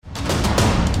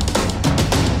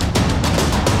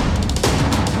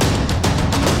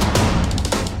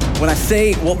When I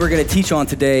say what we're going to teach on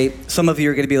today, some of you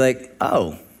are going to be like,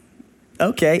 oh,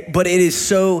 okay. But it's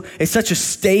such a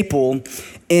staple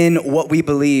in what we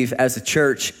believe as a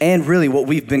church and really what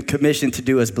we've been commissioned to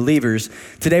do as believers.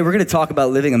 Today, we're going to talk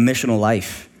about living a missional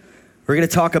life. We're going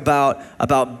to talk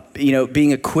about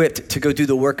being equipped to go do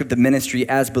the work of the ministry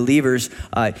as believers.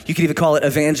 You could even call it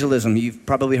evangelism. You've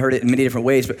probably heard it in many different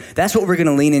ways, but that's what we're going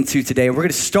to lean into today. We're going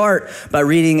to start by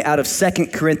reading out of 2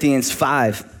 Corinthians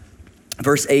 5,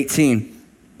 verse 18.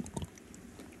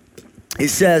 It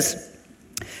says,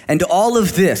 and all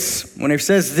of this, when he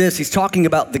says this, he's talking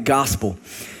about the gospel,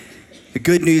 the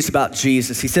good news about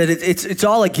Jesus. He said it's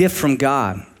all a gift from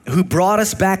God who brought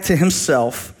us back to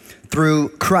himself through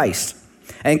Christ.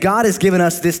 And God has given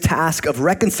us this task of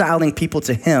reconciling people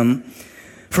to him.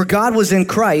 For God was in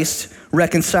Christ,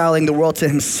 reconciling the world to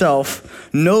himself,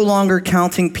 no longer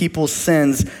counting people's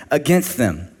sins against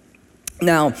them.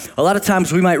 Now, a lot of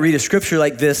times we might read a scripture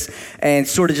like this and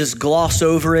sort of just gloss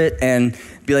over it and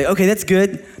be like, okay, that's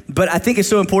good. But I think it's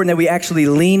so important that we actually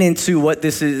lean into what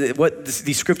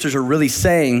these scriptures are really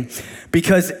saying,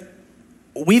 because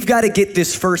we've got to get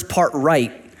this first part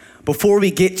right before we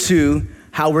get to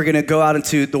how we're going to go out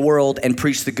into the world and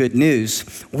preach the good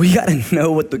news. We got to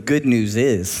know what the good news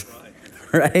is,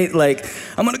 right? Like,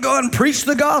 I'm going to go out and preach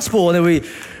the gospel. And then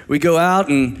we go out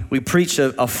and we preach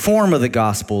a form of the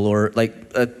gospel or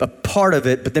like a part of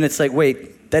it. But then it's like,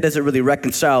 wait, that doesn't really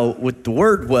reconcile with the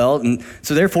word well. And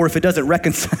so therefore, if it doesn't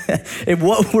reconcile, if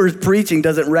what we're preaching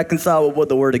doesn't reconcile with what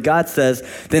the word of God says,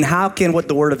 then how can what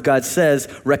the word of God says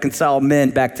reconcile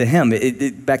men back to him,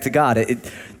 back to God?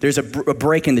 There's a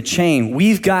break in the chain.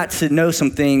 We've got to know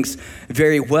some things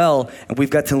very well, and we've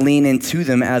got to lean into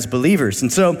them as believers.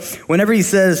 And so whenever he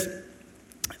says,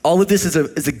 all of this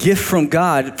is a gift from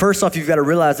God, first off, you've got to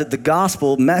realize that the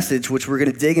gospel message, which we're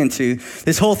going to dig into,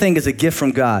 this whole thing is a gift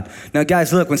from God. Now,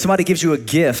 guys, look, when somebody gives you a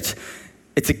gift,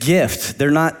 it's a gift. They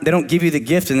don't give you the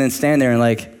gift and then stand there and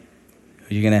like,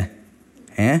 are you going to,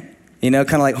 kind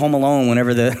of like Home Alone,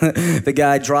 whenever the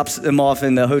guy drops him off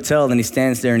in the hotel, then he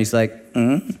stands there and he's like,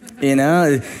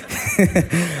 that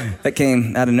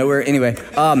came out of nowhere. Anyway,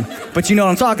 but you know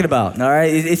what I'm talking about, all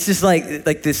right? It's just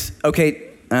like this, okay,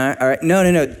 all right. No.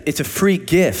 It's a free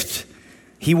gift.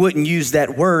 He wouldn't use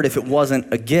that word if it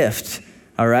wasn't a gift.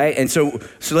 All right. And so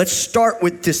let's start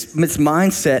with this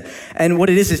mindset. And what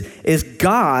it is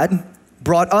God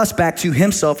brought us back to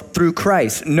himself through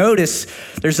Christ. Notice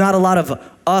there's not a lot of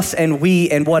us and we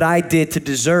and what I did to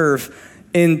deserve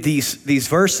in these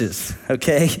verses.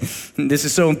 Okay. This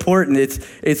is so important.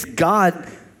 It's God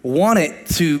wanted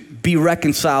to be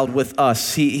reconciled with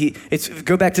us.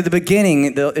 Go back to the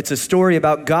beginning. It's a story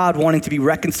about God wanting to be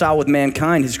reconciled with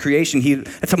mankind, his creation.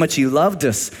 That's how much he loved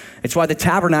us. It's why the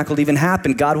tabernacle even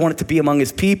happened. God wanted to be among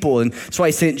his people. And that's why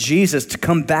he sent Jesus to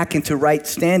come back into right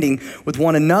standing with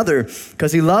one another,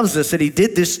 because he loves us, and he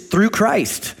did this through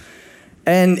Christ.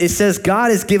 And it says God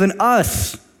has given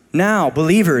us now,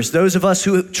 believers, those of us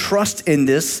who trust in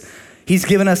this, he's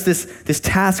given us this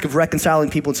task of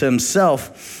reconciling people to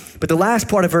himself. But the last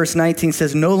part of verse 19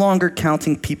 says, no longer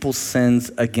counting people's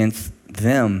sins against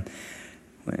them.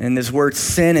 And this word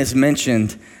sin is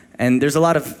mentioned. And there's a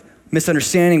lot of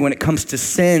misunderstanding when it comes to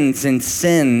sins and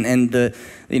sin and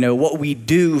what we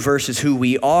do versus who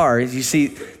we are. You see,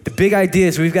 the big idea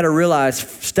is we've got to realize,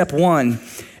 step one,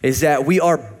 is that we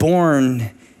are born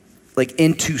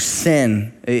into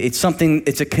sin. It's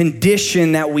a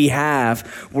condition that we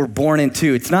have, we're born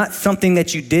into. It's not something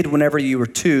that you did whenever you were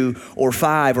 2 or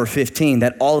 5 or 15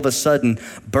 that all of a sudden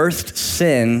birthed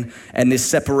sin and this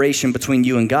separation between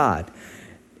you and God.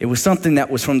 It was something that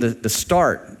was from the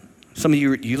start. Some of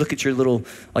you look at your little,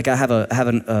 like I have a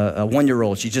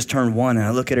 1-year-old, she just turned 1, and I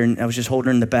look at her and I was just holding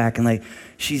her in the back and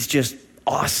she's just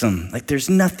awesome. There's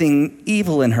nothing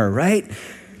evil in her, right?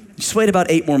 Just wait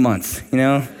about 8 more months,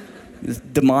 This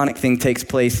demonic thing takes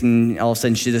place, and all of a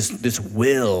sudden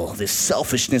this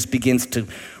selfishness begins to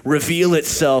reveal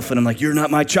itself, and I'm like, you're not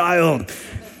my child.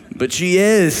 But she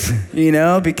is,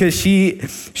 because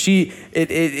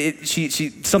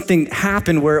something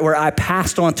happened where I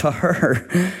passed on to her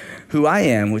who I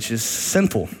am, which is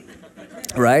sinful,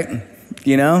 right?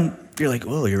 You're like,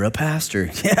 oh, you're a pastor.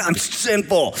 Yeah, I'm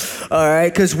sinful. All right,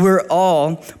 because we're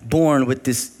all born with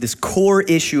this core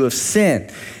issue of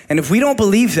sin. And if we don't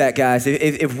believe that, guys,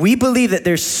 if we believe that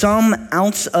there's some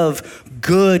ounce of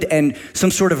good and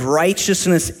some sort of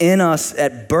righteousness in us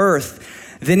at birth,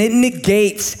 then it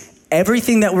negates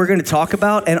everything that we're going to talk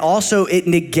about, and also it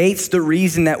negates the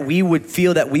reason that we would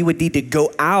feel that we would need to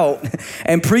go out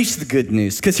and preach the good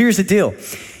news. Because here's the deal.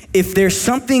 if there's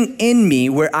something in me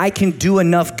where I can do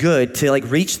enough good to like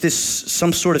reach this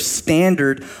some sort of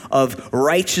standard of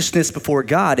righteousness before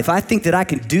God, if I think that I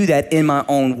can do that in my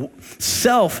own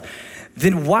self,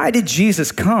 then why did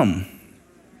Jesus come?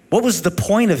 What was the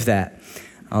point of that?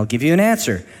 I'll give you an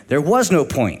answer. There was no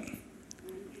point.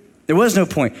 There was no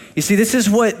point. You see, this is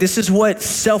what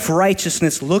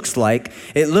self-righteousness looks like.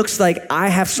 It looks like I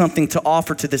have something to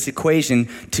offer to this equation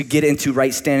to get into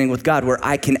right standing with God, where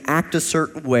I can act a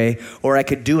certain way, or I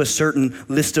could do a certain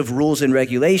list of rules and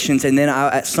regulations, and then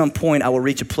at some point I will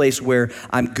reach a place where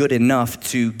I'm good enough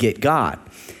to get God.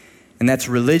 And that's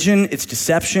religion, it's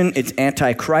deception, it's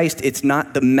antichrist, it's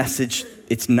not the message,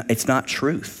 it's not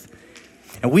truth.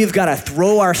 And we've got to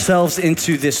throw ourselves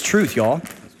into this truth, y'all.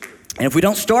 And if we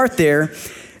don't start there,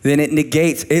 then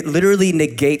it literally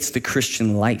negates the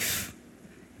Christian life.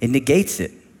 It negates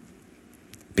it.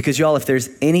 Because y'all, if there's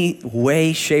any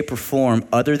way, shape, or form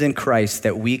other than Christ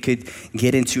that we could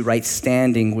get into right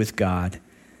standing with God,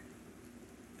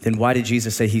 then why did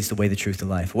Jesus say he's the way, the truth, the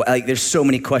life? Well, like, there's so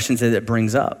many questions that it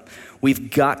brings up.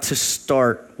 We've got to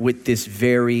start with this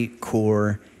very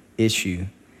core issue.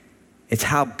 It's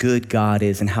how good God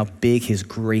is and how big his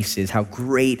grace is, how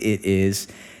great it is,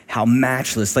 how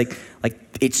matchless. Like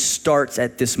it starts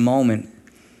at this moment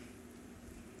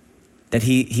that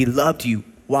he loved you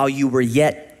while you were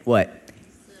yet, what?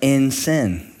 In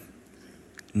sin.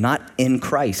 Not in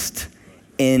Christ,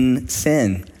 in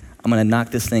sin. I'm gonna knock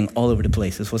this thing all over the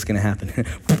place. That's what's gonna happen,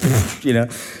 you know?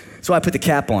 So I put the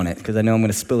cap on it because I know I'm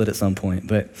gonna spill it at some point.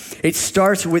 But it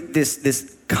starts with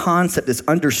this concept, this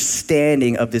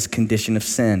understanding of this condition of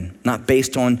sin, not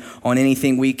based on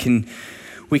anything we can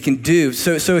do.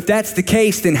 So if that's the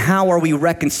case, then how are we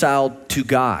reconciled to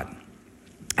God?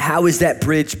 How is that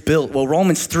bridge built? Well,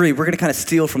 Romans 3, we're gonna kind of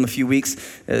steal from a few weeks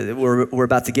we're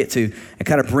about to get to and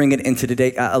kind of bring it into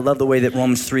today. I love the way that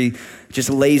Romans 3 just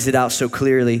lays it out so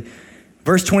clearly.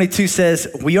 Verse 22 says,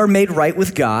 we are made right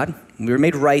with God. We are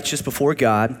made righteous before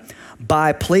God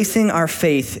by placing our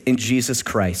faith in Jesus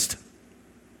Christ.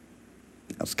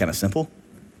 That was kind of simple.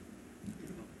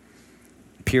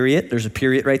 Period. There's a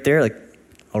period right there. Like,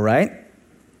 all right.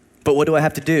 But what do I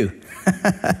have to do?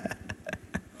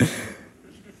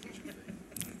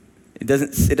 It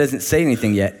doesn't say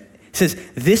anything yet. It says,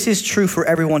 this is true for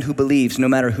everyone who believes, no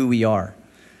matter who we are.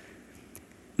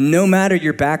 No matter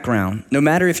your background, no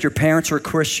matter if your parents were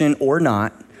Christian or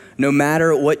not, no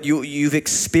matter what you've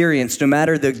experienced, no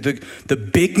matter the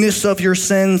bigness of your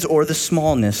sins or the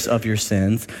smallness of your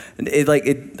sins,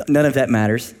 none of that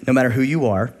matters, no matter who you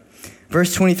are.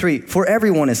 Verse 23, for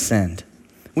everyone has sinned.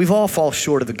 We've all fallen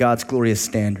short of God's glorious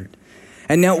standard.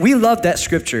 And now we love that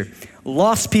scripture.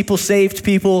 Lost people, saved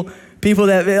people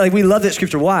that, we love that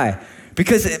scripture. Why?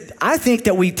 Because I think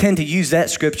that we tend to use that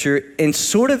scripture in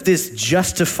sort of this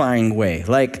justifying way.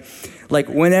 Like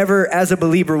whenever, as a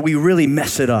believer, we really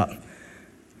mess it up. And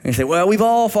you say, well, we've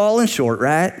all fallen short,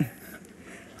 right?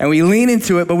 And we lean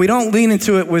into it, but we don't lean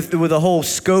into it with the whole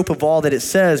scope of all that it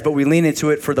says, but we lean into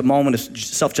it for the moment of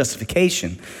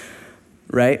self-justification,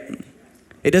 right?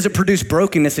 It doesn't produce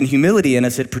brokenness and humility in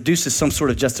us. It produces some sort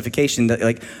of justification that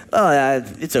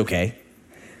it's okay.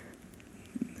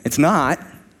 It's not,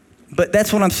 but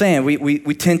that's what I'm saying.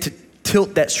 We tend to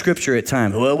tilt that scripture at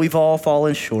times. Well, we've all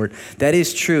fallen short. That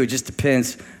is true. It just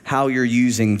depends how you're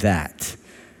using that.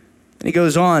 And he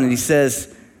goes on and he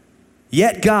says,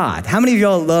 yet God. How many of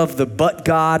y'all love the but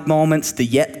God moments, the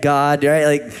yet God,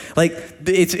 right?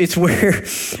 It's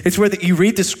where you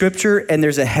read the scripture and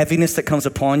there's a heaviness that comes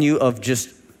upon you of just,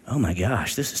 oh my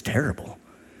gosh, this is terrible,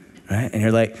 right? And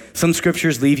you're like, some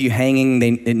scriptures leave you hanging.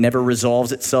 It never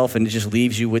resolves itself and it just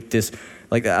leaves you with this.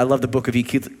 Like, I love the book of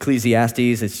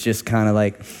Ecclesiastes. It's just kind of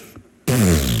like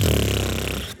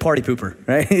party pooper,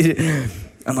 right?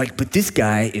 I'm like, but this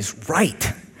guy is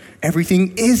right.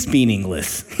 Everything is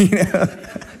meaningless, you know?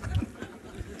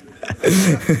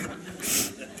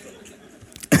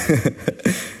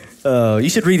 Oh, you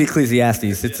should read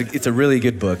Ecclesiastes. It's a really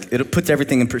good book. It puts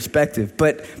everything in perspective.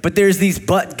 But there's these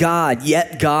but God,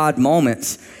 yet God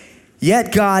moments.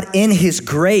 Yet God in his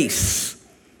grace,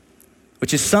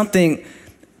 which is something,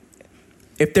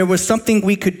 if there was something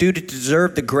we could do to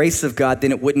deserve the grace of God, then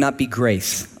it would not be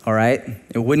grace, all right?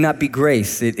 It would not be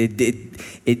grace.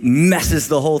 It messes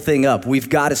the whole thing up. We've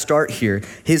got to start here.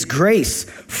 His grace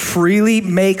freely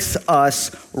makes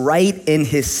us right in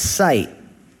his sight.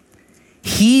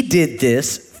 He did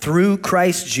this through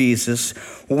Christ Jesus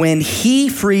when he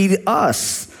freed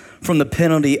us from the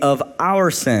penalty of our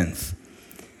sins.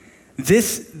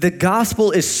 The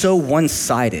gospel is so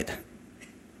one-sided.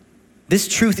 This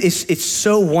truth it's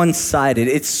so one-sided.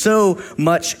 It's so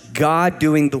much God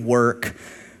doing the work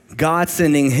God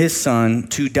sending his son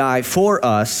to die for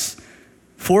us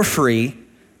for free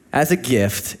as a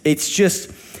gift. It's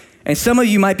just, and some of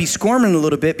you might be squirming a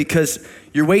little bit because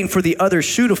you're waiting for the other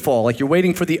shoe to fall. Like you're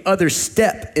waiting for the other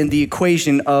step in the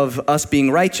equation of us being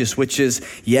righteous, which is,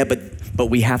 yeah, but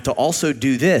we have to also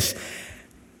do this.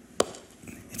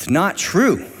 It's not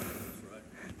true.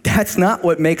 That's not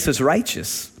what makes us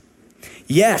righteous.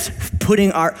 Yes,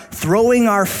 throwing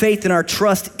our faith and our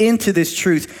trust into this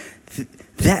truth,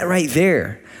 that right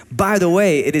there. By the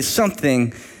way, it is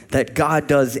something that God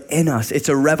does in us. It's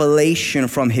a revelation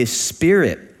from his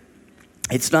Spirit.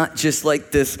 It's not just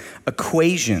like this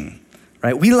equation,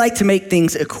 right? We like to make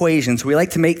things equations. We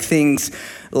like to make things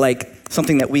like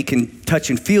something that we can touch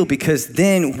and feel because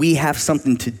then we have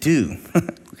something to do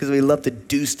because we love to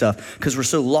do stuff because we're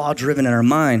so law-driven in our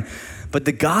mind. But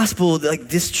the gospel, like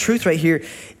this truth right here,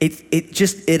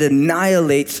 it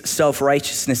annihilates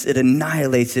self-righteousness. It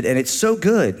annihilates it, and it's so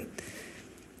good.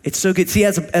 It's so good. See,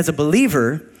 as a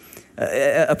believer,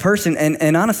 a person,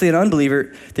 and honestly an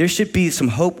unbeliever, there should be some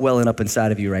hope welling up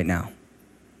inside of you right now.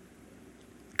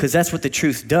 Because that's what the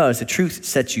truth does. The truth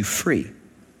sets you free.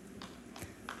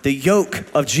 The yoke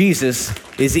of Jesus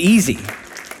is easy.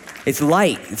 It's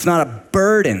light. It's not a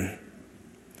burden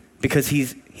because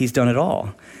he's done it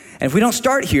all. And if we don't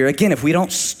start here, again, if we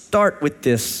don't start with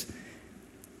this,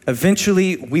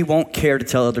 eventually we won't care to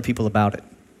tell other people about it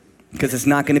because it's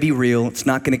not going to be real. It's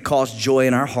not going to cause joy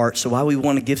in our heart. So why we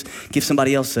want to give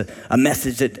somebody else a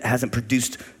message that hasn't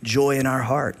produced joy in our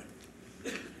heart?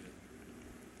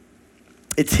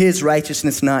 It's his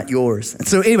righteousness, not yours. And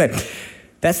so anyway,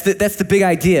 that's the big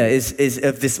idea is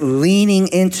of this leaning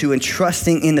into and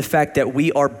trusting in the fact that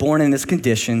we are born in this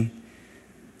condition.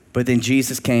 But then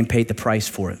Jesus came, paid the price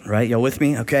for it, right? Y'all with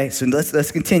me? Okay, so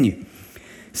let's continue.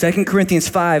 2 Corinthians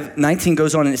 5:19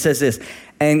 goes on and it says this,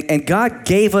 and God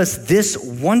gave us this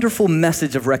wonderful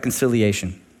message of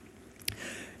reconciliation.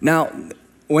 Now,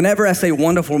 whenever I say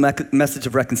wonderful message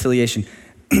of reconciliation,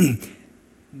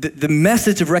 the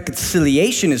message of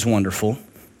reconciliation is wonderful,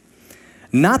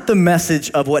 not the message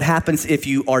of what happens if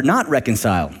you are not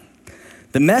reconciled.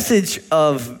 The message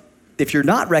of if you're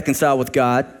not reconciled with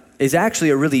God is actually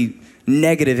a really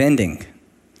negative ending,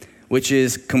 which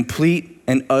is complete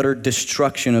and utter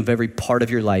destruction of every part of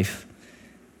your life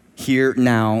here,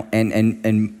 now,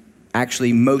 and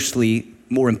actually mostly,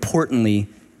 more importantly,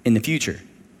 in the future,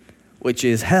 which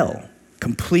is hell,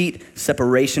 complete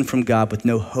separation from God with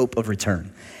no hope of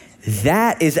return.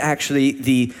 That is actually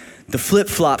the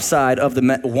flip-flop side of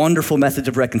the wonderful message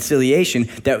of reconciliation,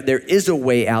 that there is a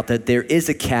way out, that there is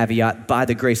a caveat by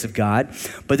the grace of God.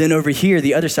 But then over here,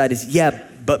 the other side is,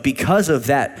 but because of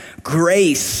that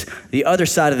grace, the other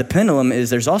side of the pendulum is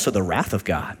there's also the wrath of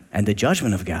God and the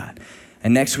judgment of God.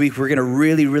 And next week, we're gonna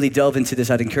really, really delve into this.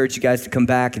 I'd encourage you guys to come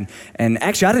back. And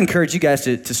actually, I'd encourage you guys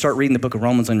to start reading the book of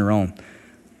Romans on your own.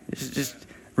 Just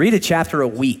read a chapter a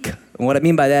week. And what I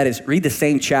mean by that is read the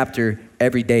same chapter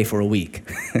every day for a week.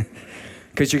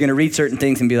 Because you're going to read certain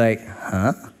things and be like,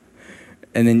 huh?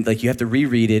 And then like you have to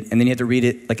reread it, and then you have to read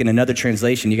it like in another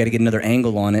translation. You got to get another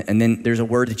angle on it, and then there's a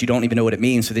word that you don't even know what it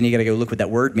means, so then you got to go look what that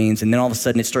word means, and then all of a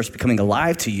sudden it starts becoming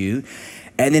alive to you,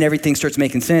 and then everything starts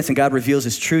making sense, and God reveals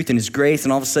his truth and his grace,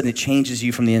 and all of a sudden it changes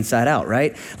you from the inside out,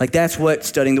 right? Like that's what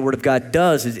studying the word of God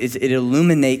does, is it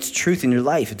illuminates truth in your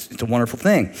life. It's a wonderful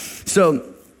thing.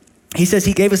 So he says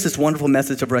he gave us this wonderful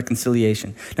message of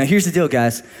reconciliation. Now here's the deal,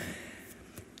 guys.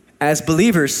 As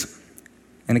believers,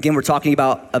 and again, we're talking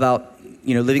about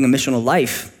living a missional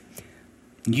life,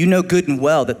 you know good and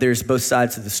well that there's both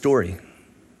sides of the story.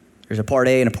 There's a part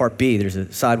A and a part B. There's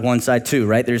a side one, side two,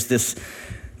 right? There's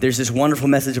this wonderful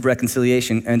message of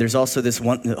reconciliation, and there's also this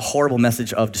horrible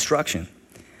message of destruction.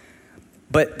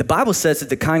 But the Bible says that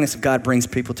the kindness of God brings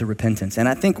people to repentance. And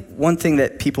I think one thing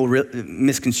that people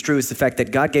misconstrue is the fact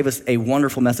that God gave us a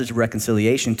wonderful message of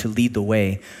reconciliation to lead the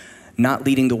way, not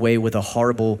leading the way with a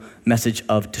horrible message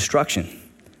of destruction.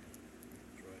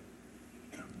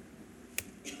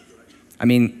 I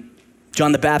mean,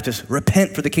 John the Baptist,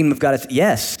 repent for the kingdom of God is,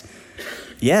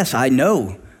 yes, I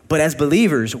know. But as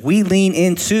believers, we lean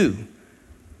into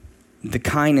the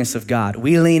kindness of God.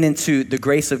 We lean into the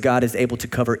grace of God is able to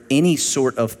cover any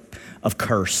sort of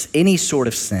curse, any sort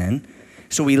of sin.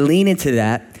 So we lean into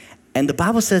that. And the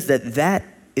Bible says that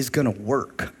is going to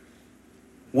work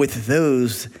with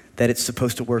those that it's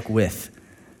supposed to work with,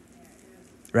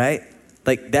 right?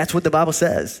 Like that's what the Bible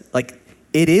says. Like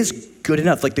it is good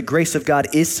enough. Like the grace of God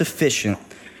is sufficient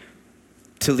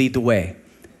to lead the way.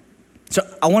 So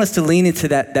I want us to lean into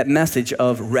that message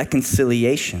of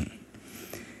reconciliation.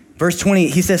 Verse 20,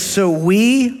 he says, so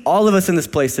we, all of us in this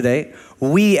place today,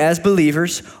 we as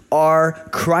believers are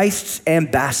Christ's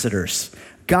ambassadors.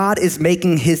 God is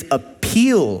making his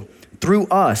appeal through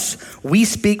us. We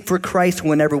speak for Christ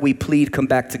whenever we plead, come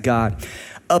back to God.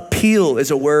 Appeal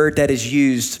is a word that is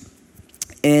used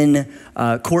in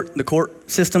the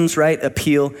court systems, right?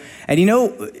 Appeal. And you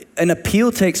know, an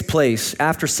appeal takes place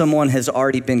after someone has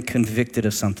already been convicted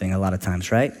of something a lot of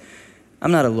times, right?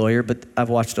 I'm not a lawyer, but I've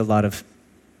watched a lot of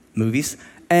movies.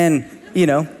 And, you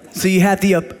know, so you have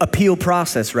the appeal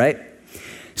process, right?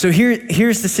 So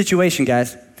here's the situation,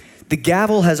 guys. The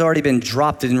gavel has already been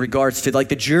dropped in regards to, like,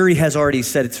 the jury has already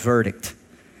said its verdict.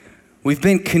 We've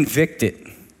been convicted.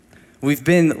 We've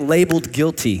been labeled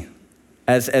guilty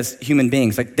as human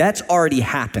beings. Like, that's already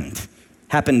happened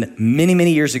many,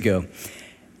 many years ago.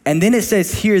 And then it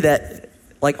says here that,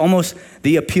 like, almost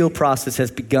the appeal process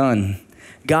has begun.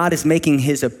 God is making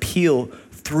his appeal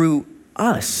through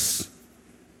us.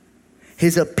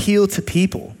 His appeal to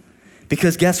people.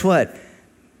 Because guess what?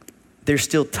 There's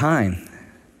still time.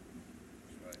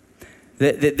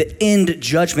 The end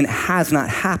judgment has not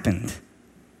happened.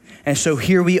 And so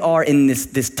here we are in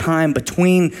this time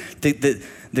between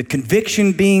the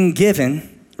conviction being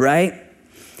given, right?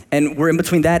 And we're in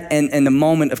between that and the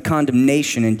moment of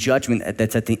condemnation and judgment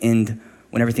that's at the end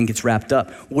when everything gets wrapped up.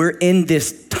 We're in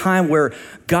this time where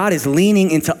God is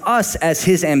leaning into us as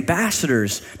his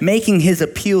ambassadors, making his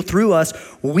appeal through us.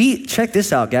 Check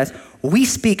this out, guys. We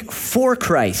speak for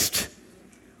Christ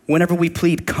whenever we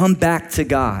plead, come back to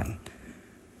God.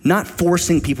 Not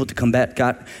forcing people to come back to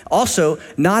God. Also,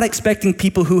 not expecting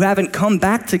people who haven't come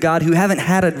back to God, who haven't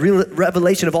had a real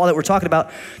revelation of all that we're talking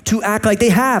about, to act like they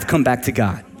have come back to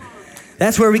God.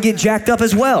 That's where we get jacked up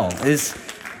as well, is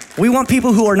we want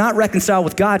people who are not reconciled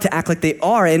with God to act like they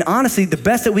are. And honestly, the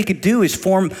best that we could do is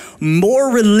form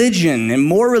more religion and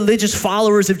more religious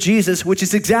followers of Jesus, which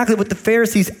is exactly what the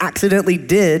Pharisees accidentally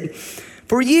did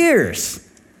for years.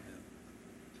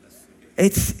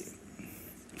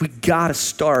 We gotta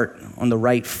start on the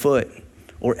right foot,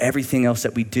 or everything else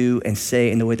that we do and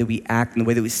say, and the way that we act, and the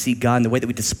way that we see God, and the way that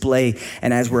we display,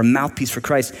 and as we're a mouthpiece for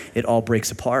Christ, it all breaks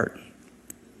apart.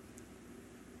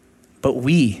 But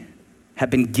we have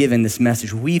been given this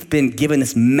message. We've been given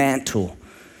this mantle,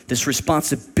 this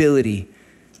responsibility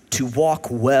to walk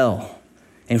well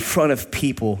in front of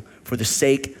people for the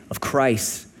sake of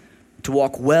Christ, to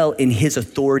walk well in his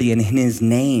authority and in his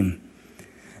name.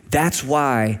 That's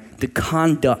why the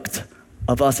conduct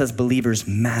of us as believers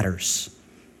matters.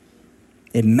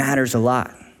 It matters a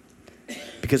lot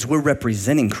because we're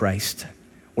representing Christ.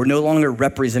 We're no longer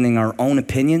representing our own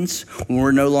opinions.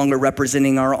 We're no longer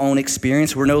representing our own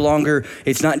experience.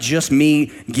 It's not just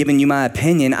me giving you my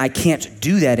opinion. I can't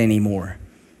do that anymore.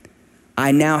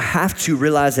 I now have to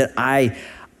realize that I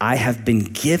have been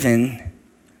given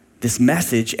this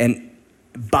message, and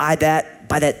by that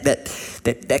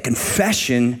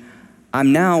confession,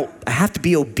 I have to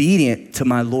be obedient to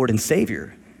my Lord and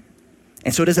Savior.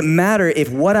 And so it doesn't matter if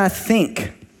what I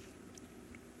think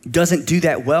doesn't do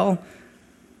that well,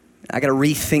 I gotta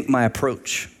rethink my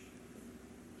approach.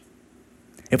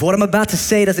 If what I'm about to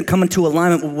say doesn't come into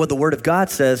alignment with what the Word of God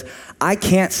says, I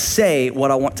can't say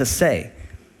what I want to say.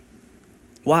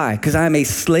 Why? Because I'm a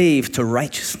slave to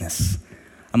righteousness.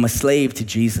 I'm a slave to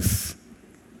Jesus.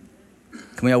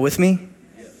 Come y'all with me?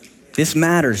 This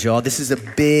matters, y'all. This is a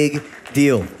big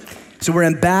deal. So we're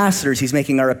ambassadors. He's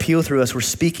making our appeal through us. We're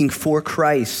speaking for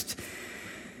Christ.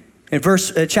 In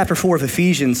chapter 4 of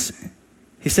Ephesians,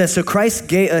 he says, so Christ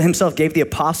himself gave the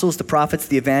apostles, the prophets,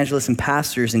 the evangelists, and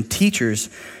pastors and teachers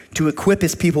to equip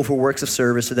his people for works of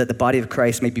service so that the body of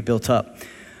Christ may be built up.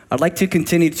 I'd like to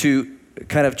continue to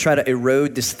kind of try to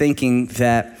erode this thinking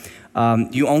that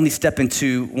you only step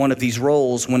into one of these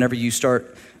roles whenever you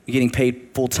start getting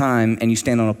paid full time and you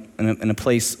stand in a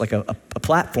place like a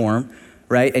platform,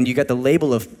 right? And you got the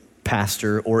label of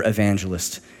pastor or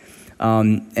evangelist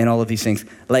and all of these things.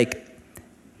 Like,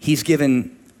 he's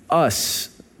given us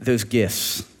those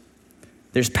gifts.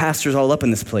 There's pastors all up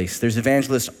in this place. There's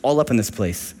evangelists all up in this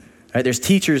place. Right? There's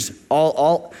teachers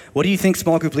all. What do you think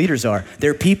small group leaders are?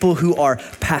 They're people who are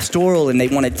pastoral and they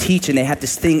want to teach and they have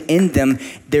this thing in them.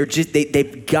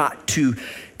 They've got to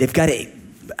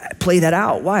play that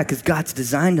out. Why? Because God's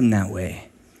designed them that way.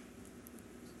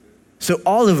 So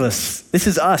all of us, this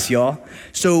is us, y'all.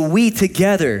 So we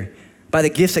together, by the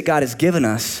gifts that God has given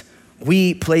us,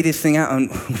 we play this thing out and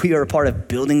we are a part of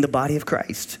building the body of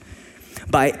Christ.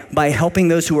 By helping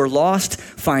those who are lost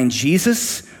find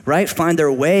Jesus, right? Find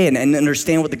their way and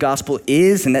understand what the gospel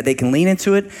is and that they can lean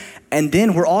into it. And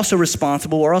then we're also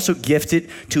we're also gifted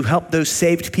to help those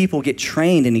saved people get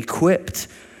trained and equipped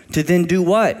to then do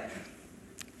what?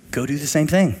 go do the same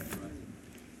thing.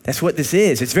 That's what this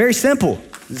is. It's very simple.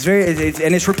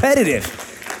 And it's repetitive,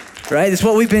 right? It's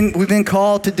what we've been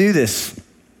called to do this.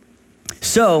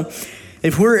 So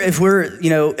if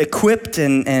we're equipped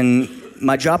and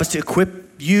my job is to equip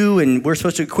you and we're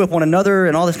supposed to equip one another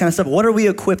and all this kind of stuff, what are we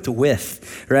equipped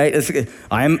with, right?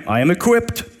 I am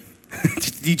equipped.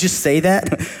 Do you just say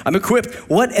that? I'm equipped.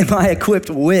 What am I equipped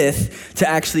with to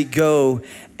actually go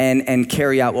and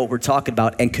carry out what we're talking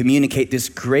about and communicate this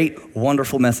great,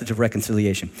 wonderful message of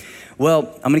reconciliation?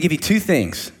 Well, I'm gonna give you two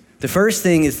things. The first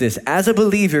thing is this: as a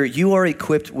believer, you are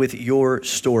equipped with your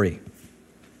story.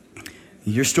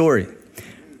 Your story.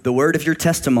 The word of your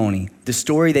testimony, the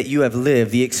story that you have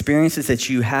lived, the experiences that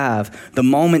you have, the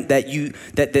moment that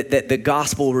the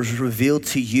gospel was revealed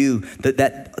to you,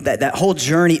 that whole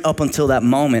journey up until that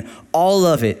moment, all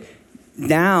of it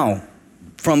now,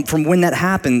 from when that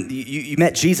happened, you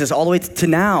met Jesus all the way to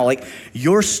now, like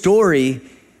your story,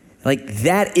 like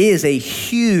that is a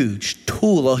huge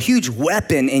tool, a huge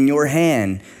weapon in your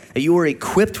hand that you are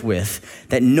equipped with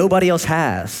that nobody else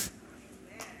has.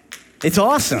 It's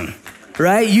awesome.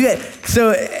 Right?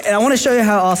 And I want to show you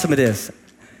how awesome it is.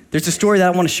 There's a story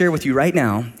that I want to share with you right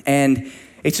now, and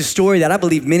it's a story that I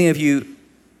believe many of you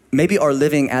maybe are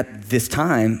living at this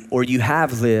time, or you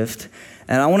have lived,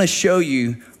 and I want to show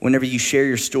you, whenever you share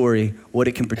your story, what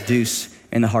it can produce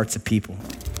in the hearts of people.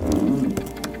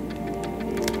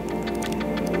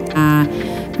 I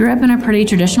grew up in a pretty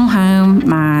traditional home.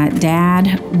 My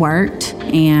dad worked,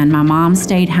 and my mom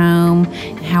stayed home.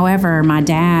 However, my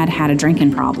dad had a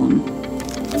drinking problem.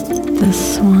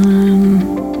 This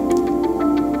one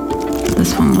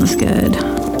was good.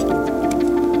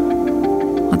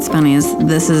 What's funny is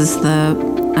this is the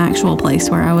actual place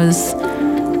the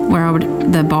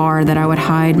bar that I would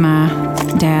hide my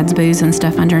dad's booze and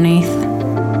stuff underneath.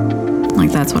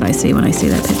 Like, that's what I see when I see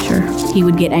that picture. He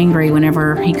would get angry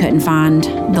whenever he couldn't find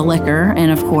the liquor,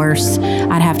 and of course,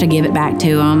 I'd have to give it back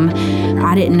to him.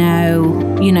 I didn't know,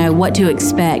 what to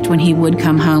expect when he would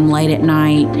come home late at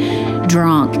night,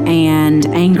 drunk and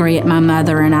angry at my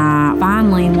mother and I.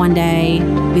 Finally, one day,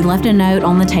 we left a note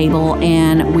on the table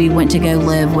and we went to go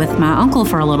live with my uncle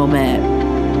for a little bit.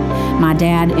 My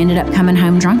dad ended up coming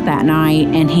home drunk that night,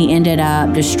 and he ended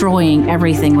up destroying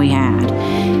everything we had.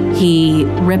 He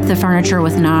ripped the furniture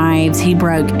with knives. He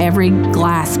broke every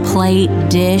glass plate,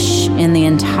 dish in the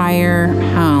entire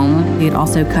home. He had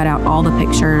also cut out all the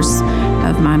pictures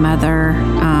of my mother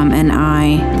and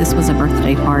I. This was a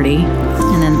birthday party.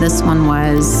 And then this one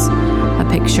was a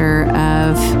picture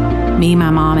of me, my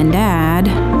mom, and dad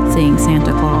seeing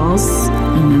Santa Claus.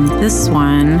 And then this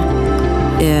one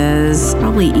is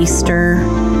probably Easter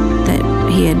that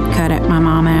he had cut my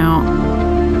mom out.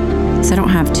 So I don't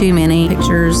have too many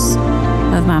pictures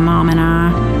of my mom and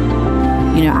I.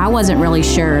 I wasn't really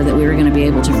sure that we were going to be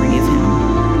able to forgive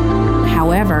him.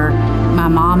 However, my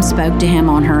mom spoke to him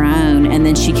on her own, and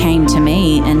then she came to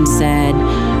me and said,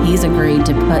 he's agreed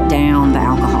to put down the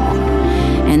alcohol.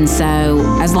 And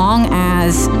so as long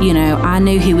as, I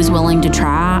knew he was willing to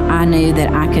try, I knew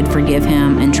that I could forgive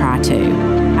him and try to.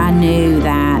 I knew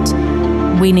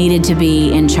that we needed to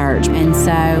be in church. And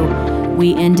so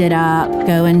we ended up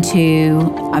going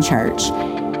to a church.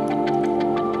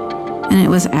 And it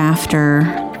was after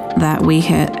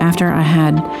I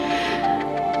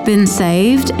had been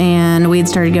saved and we had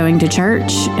started going to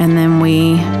church, and then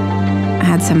we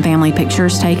had some family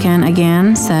pictures taken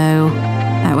again, so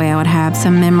that way I would have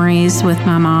some memories with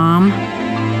my mom.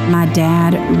 My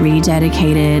dad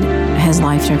rededicated his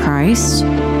life to Christ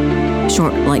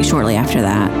shortly after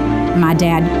that. My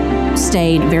dad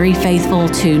stayed very faithful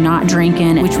to not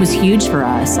drinking, which was huge for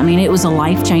us. I mean, it was a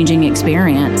life-changing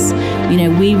experience.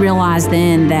 We realized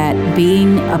then that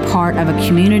being a part of a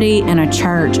community and a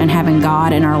church and having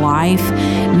God in our life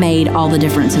made all the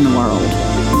difference in the world.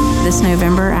 This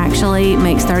November actually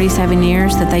makes 37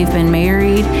 years that they've been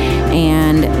married,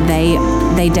 and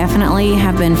they definitely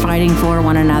have been fighting for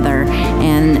one another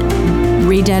and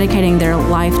rededicating their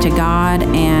life to God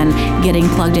and getting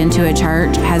plugged into a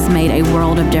church has made a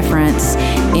world of difference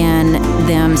in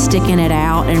them sticking it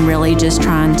out and really just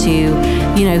trying to,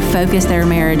 focus their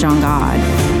marriage on God.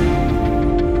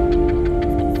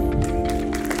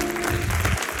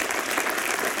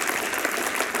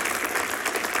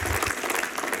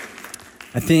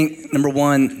 I think, number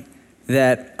one,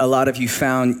 that a lot of you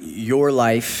found your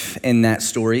life in that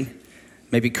story,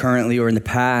 maybe currently or in the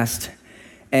past.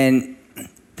 And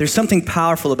there's something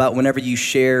powerful about whenever you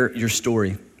share your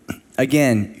story.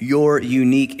 Again, your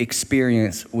unique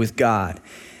experience with God.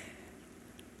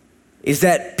 Is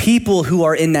that people who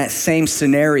are in that same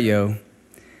scenario,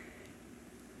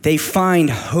 they find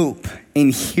hope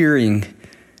in hearing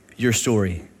your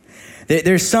story.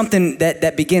 There's something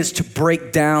that begins to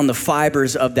break down the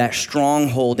fibers of that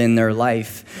stronghold in their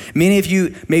life. Many of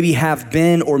you maybe have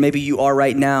been, or maybe you are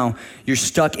right now, you're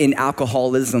stuck in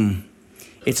alcoholism.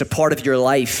 It's a part of your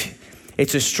life.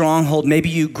 It's a stronghold. Maybe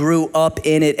you grew up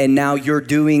in it and now you're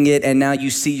doing it and now you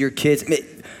see your kids.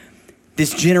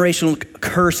 This generational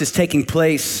curse is taking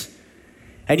place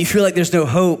and you feel like there's no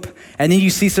hope. And then you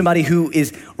see somebody who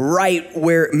is right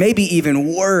where, maybe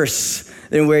even worse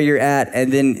than where you're at.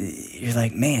 And then you're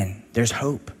like, man, there's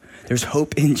hope. There's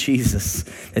hope in Jesus,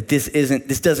 that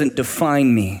this doesn't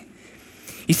define me.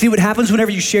 You see what happens whenever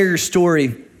you share your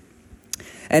story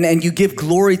and you give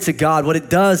glory to God. What it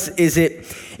does is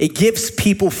it gives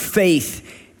people faith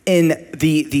in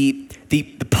the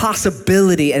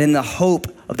possibility and in the hope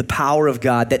of the power of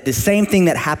God, that the same thing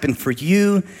that happened for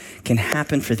you can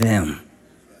happen for them.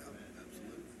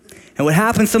 And what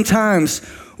happens sometimes,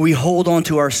 we hold on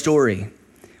to our story.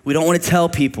 We don't want to tell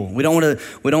people. We don't want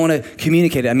to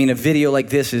communicate it. I mean, a video like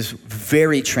this is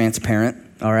very transparent,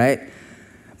 all right?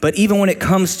 But even when it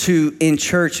comes to in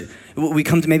church, we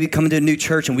come to a new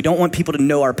church and we don't want people to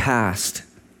know our past.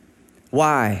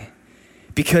 Why?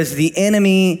 Because the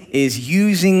enemy is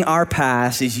using our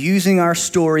past, is using our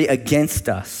story against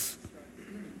us,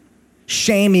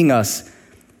 shaming us,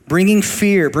 bringing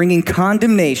fear, bringing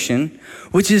condemnation,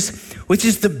 which is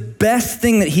the best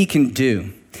thing that he can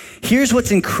do. Here's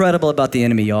what's incredible about the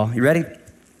enemy, y'all. You ready?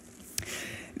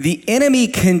 The enemy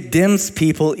condemns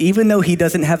people even though he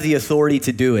doesn't have the authority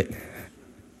to do it.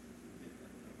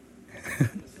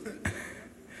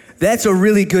 That's a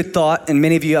really good thought, and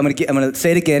many of you, I'm gonna say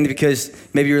it again because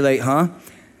maybe you're like, huh?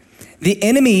 The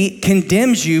enemy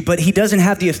condemns you, but he doesn't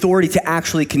have the authority to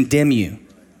actually condemn you.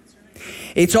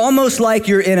 It's almost like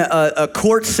you're in a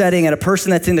court setting and a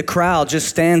person that's in the crowd just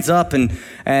stands up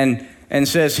and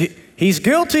says, he's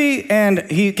guilty and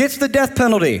he gets the death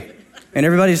penalty. And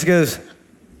everybody just goes,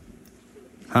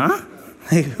 huh?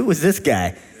 Hey, who is this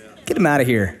guy? Get him out of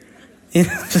here. You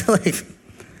know, just like,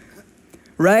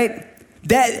 right?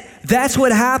 That's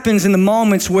what happens in the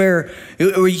moments where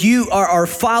you are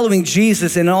following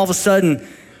Jesus and all of a sudden,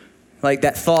 like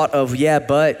that thought of, yeah,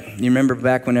 but you remember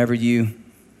back whenever you,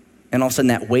 and all of a sudden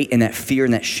that weight and that fear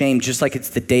and that shame, just like it's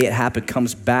the day it happened,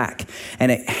 comes back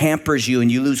and it hampers you and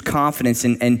you lose confidence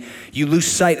and you lose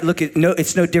sight. Look,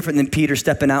 it's no different than Peter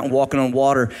stepping out and walking on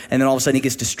water and then all of a sudden he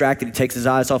gets distracted. He takes his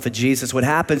eyes off of Jesus. What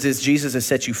happens is Jesus has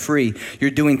set you free. You're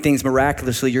doing things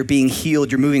miraculously. You're being healed.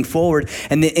 You're moving forward.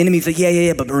 And the enemy's like,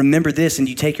 yeah, but remember this. And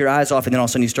you take your eyes off and then all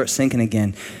of a sudden you start sinking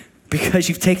again. Because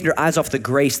you've taken your eyes off the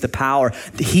grace, the power.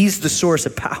 He's the source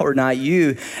of power, not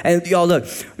you. And y'all, look,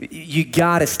 you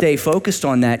gotta stay focused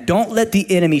on that. Don't let the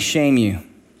enemy shame you.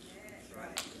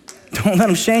 Don't let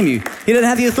him shame you. He doesn't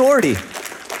have the authority. It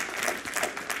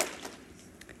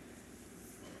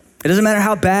doesn't matter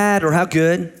how bad or how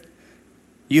good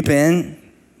you've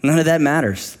been. None of that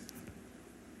matters.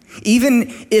 Even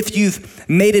if you've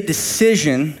made a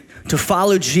decision to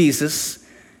follow Jesus,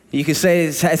 you could say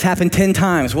it's happened 10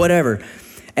 times, whatever.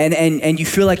 And you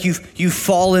feel like you've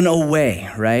fallen away,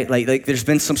 right? Like there's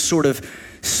been some sort of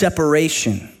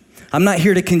separation. I'm not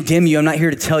here to condemn you. I'm not here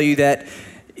to tell you that,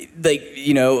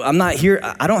 I'm not here.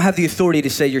 I don't have the authority to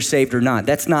say you're saved or not.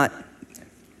 That's not,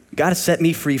 God has set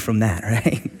me free from that,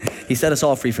 right? He set us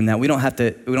all free from that. We don't have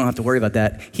to worry about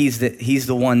that. He's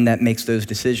the one that makes those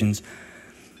decisions.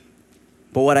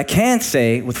 But what I can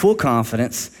say with full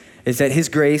confidence is that his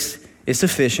grace is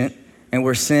sufficient, and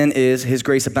where sin is, his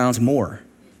grace abounds more.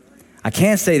 I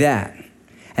can't say that.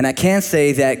 And I can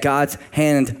say that God's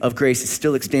hand of grace is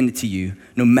still extended to you,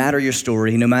 no matter your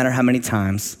story, no matter how many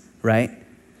times, right?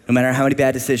 No matter how many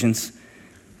bad decisions.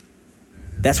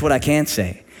 That's what I can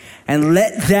say. And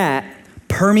let that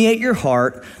permeate your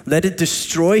heart. Let it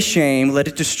destroy shame. Let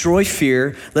it destroy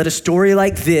fear. Let a story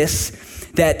like this,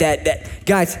 that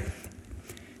guys,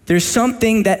 there's some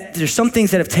things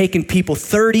that have taken people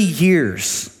 30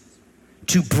 years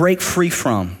to break free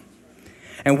from.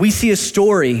 And we see a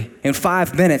story in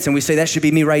 5 minutes and we say, that should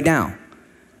be me right now.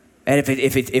 And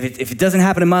if it doesn't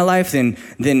happen in my life,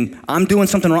 then I'm doing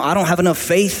something wrong. I don't have enough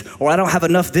faith, or I don't have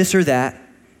enough this or that.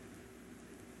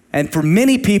 And for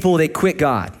many people, they quit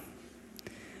God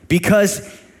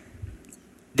because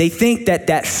they think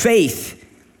that faith,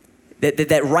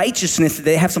 that righteousness,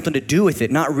 they have something to do with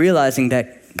it, not realizing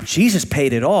that Jesus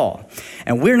paid it all.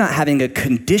 And we're not having a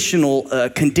condition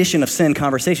of sin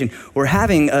conversation. We're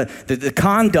having the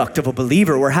conduct of a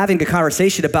believer. We're having a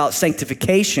conversation about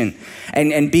sanctification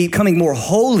and becoming more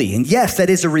holy. And yes, that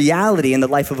is a reality in the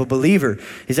life of a believer,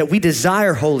 is that we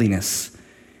desire holiness.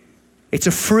 It's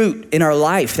a fruit in our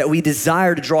life that we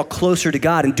desire to draw closer to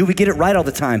God. And do we get it right all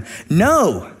the time?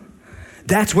 No.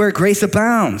 That's where grace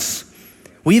abounds.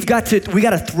 We got to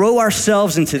throw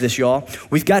ourselves into this, y'all.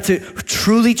 We've got to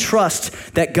truly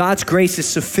trust that God's grace is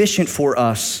sufficient for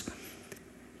us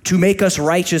to make us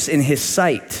righteous in his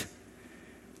sight.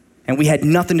 And we had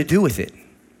nothing to do with it.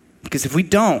 Because if we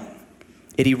don't,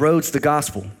 it erodes the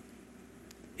gospel.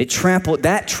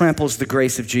 That tramples the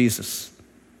grace of Jesus.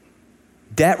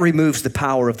 That removes the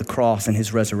power of the cross and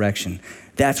his resurrection.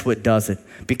 That's what does it.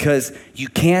 Because you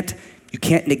can't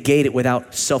negate it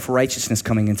without self-righteousness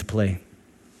coming into play.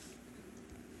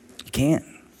 You can't.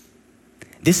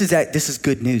 This is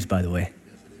good news, by the way.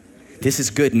 This is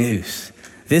good news.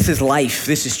 This is life.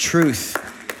 This is truth.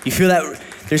 You feel that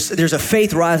there's a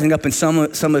faith rising up in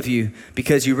some of you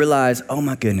because you realize, oh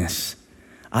my goodness,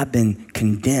 I've been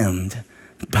condemned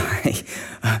by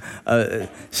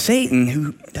Satan,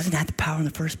 who doesn't have the power in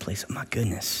the first place. Oh my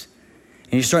goodness.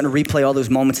 And you're starting to replay all those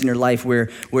moments in your life where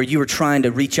you were trying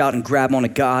to reach out and grab onto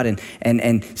God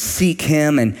and seek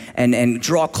him and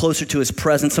draw closer to his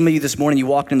presence. Some of you this morning, you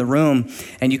walked in the room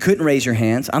and you couldn't raise your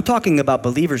hands. I'm talking about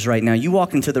believers right now. You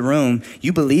walked into the room,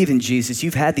 you believe in Jesus,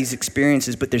 you've had these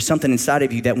experiences, but there's something inside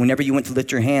of you that whenever you went to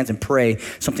lift your hands and pray,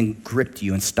 something gripped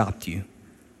you and stopped you.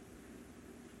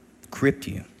 Gripped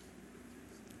you.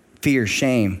 Fear,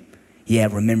 shame. Yeah,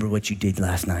 remember what you did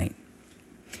last night.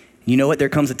 You know what? There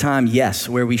comes a time, yes,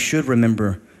 where we should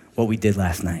remember what we did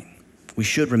last night. We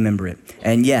should remember it.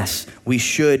 And yes, we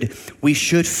should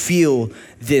feel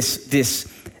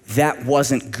this, that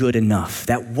wasn't good enough.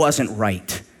 That wasn't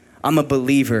right. I'm a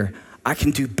believer. I can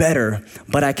do better,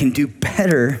 but I can do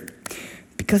better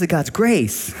because of God's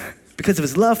grace, because of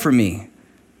his love for me.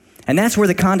 And that's where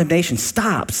the condemnation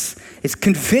stops. It's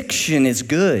conviction is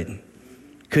good.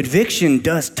 Conviction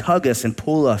does tug us and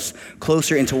pull us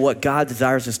closer into what God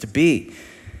desires us to be.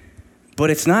 But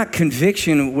it's not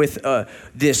conviction with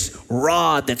this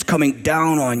rod that's coming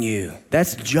down on you.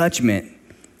 That's judgment.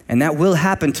 And that will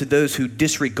happen to those who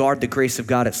disregard the grace of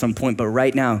God at some point. But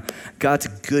right now, God's a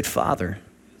good father.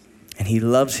 And he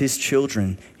loves his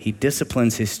children. He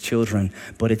disciplines his children.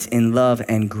 But it's in love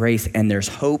and grace. And there's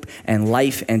hope and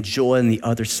life and joy on the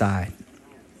other side.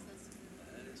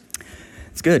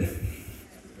 It's good.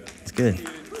 Good.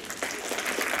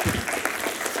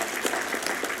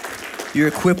 You're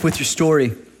equipped with your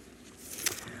story.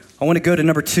 I want to go to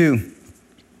number 2.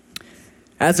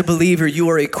 As a believer, you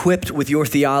are equipped with your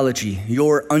theology,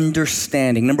 your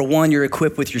understanding. Number 1, you're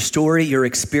equipped with your story, your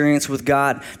experience with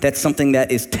God. That's something that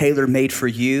is tailor-made for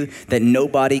you, that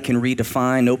nobody can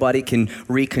redefine, nobody can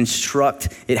reconstruct.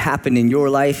 It happened in your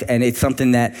life, and it's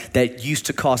something that used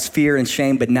to cause fear and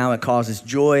shame, but now it causes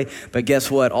joy. But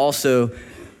guess what? Also,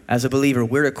 as a believer,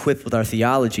 we're equipped with our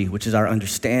theology, which is our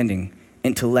understanding,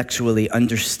 intellectually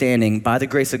understanding, by the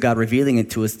grace of God, revealing it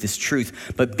to us, this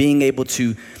truth, but being able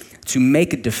to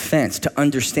make a defense, to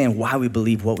understand why we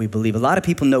believe what we believe. A lot of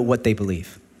people know what they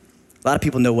believe. A lot of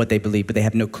people know what they believe, but they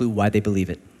have no clue why they believe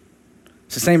it.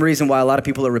 It's the same reason why a lot of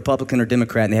people are Republican or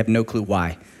Democrat, and they have no clue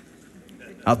why.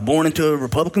 I was born into a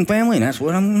Republican family, and that's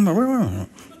what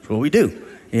we do.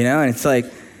 You know, and it's like,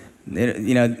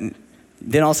 you know,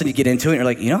 then all of a sudden you get into it and you're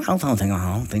like, you know, I don't think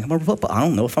I'm a Republican. I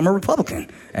don't know if I'm a Republican,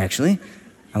 actually.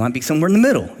 I might be somewhere in the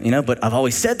middle, you know, but I've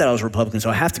always said that I was a Republican, so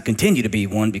I have to continue to be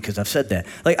one because I've said that.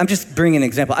 Like, I'm just bringing an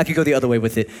example. I could go the other way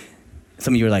with it.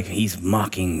 Some of you are like, he's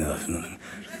mocking.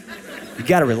 You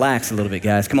got to relax a little bit,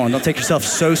 guys. Come on, don't take yourself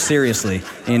so seriously,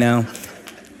 you know.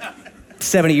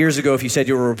 70 years ago, if you said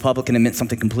you were a Republican, it meant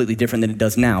something completely different than it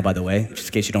does now, by the way, just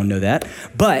in case you don't know that.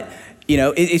 But you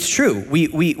know, it's true.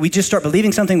 We just start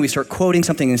believing something, we start quoting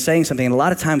something and saying something, and a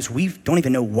lot of times we don't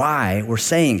even know why we're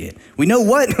saying it. We know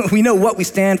what we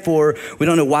stand for, we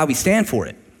don't know why we stand for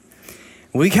it.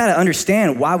 We gotta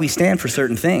understand why we stand for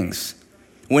certain things.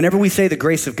 Whenever we say the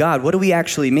grace of God, what do we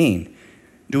actually mean?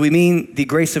 Do we mean the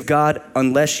grace of God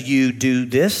unless you do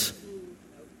this?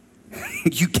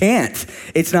 You can't.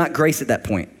 It's not grace at that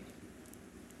point.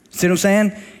 See what I'm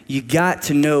saying? You got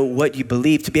to know what you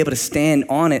believe to be able to stand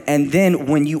on it. And then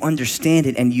when you understand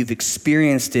it and you've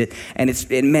experienced it and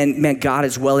man, God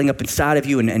is welling up inside of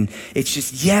you and it's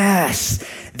just, yes.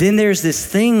 Then there's this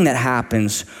thing that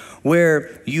happens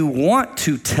where you want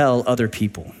to tell other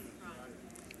people.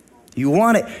 You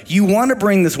want to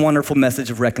bring this wonderful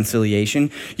message of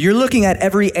reconciliation. You're looking at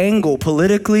every angle,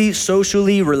 politically,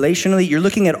 socially, relationally. You're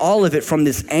looking at all of it from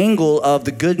this angle of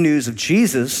the good news of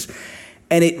Jesus.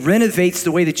 And it renovates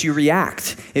the way that you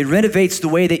react. It renovates the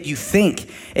way that you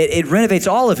think. It renovates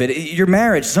all of it. Your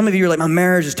marriage, some of you are like, my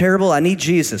marriage is terrible, I need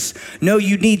Jesus. No,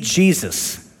 you need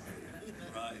Jesus.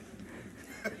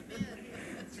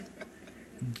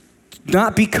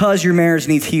 not because your marriage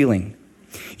needs healing.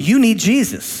 You need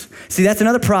Jesus. See, that's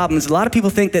another problem is a lot of people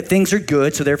think that things are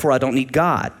good, so therefore I don't need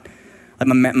God. Like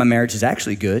my marriage is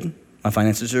actually good. My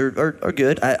finances are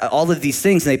good. All of these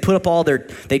things, and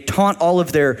they taunt all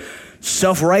of their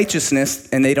self-righteousness,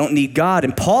 and they don't need God.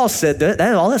 And Paul said that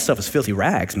all that stuff is filthy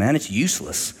rags, man. It's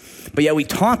useless. But yeah, we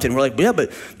taunt it, and we're like, yeah,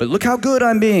 but look how good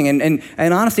I'm being. And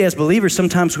honestly, as believers,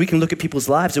 sometimes we can look at people's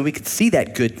lives and we can see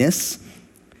that goodness,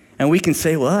 and we can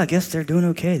say, well, I guess they're doing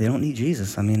okay. They don't need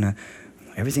Jesus. I mean,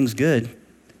 everything's good.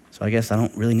 So I guess I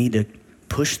don't really need to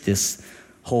push this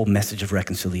whole message of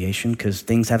reconciliation because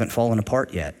things haven't fallen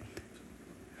apart yet.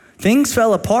 Things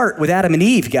fell apart with Adam and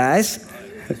Eve, guys.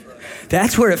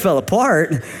 That's where it fell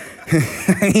apart.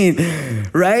 I mean,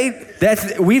 right?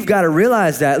 We've got to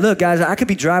realize that. Look, guys, I could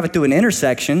be driving through an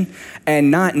intersection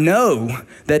and not know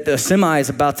that the semi is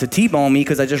about to T-bone me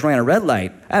because I just ran a red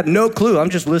light. I have no clue. I'm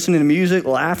just listening to music,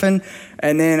 laughing,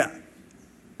 and then,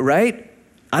 right?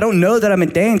 I don't know that I'm in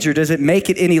danger. Does it make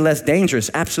it any less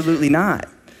dangerous? Absolutely not.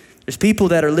 There's people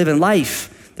that are living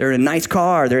life. They're in a nice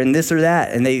car. They're in this or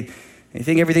that, and they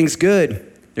think everything's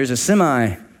good. There's a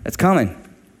semi that's coming.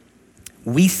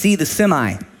 We see the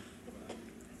semi.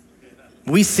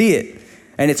 We see it.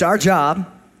 And it's our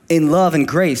job in love and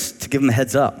grace to give them a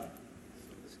heads up.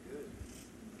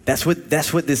 That's what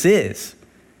this is.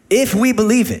 If we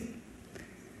believe it.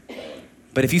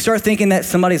 But if you start thinking that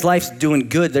somebody's life's doing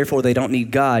good, therefore they don't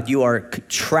need God, you are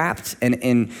trapped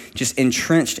and just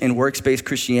entrenched in works-based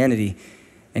Christianity.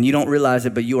 And you don't realize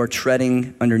it, but you are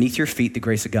treading underneath your feet the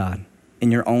grace of God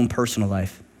in your own personal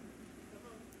life.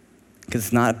 Because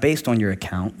it's not based on your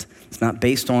account. It's not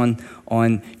based on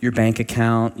your bank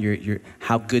account, your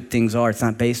how good things are. It's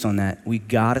not based on that. We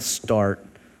gotta start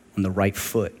on the right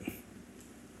foot.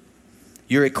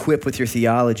 You're equipped with your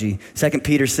theology. 2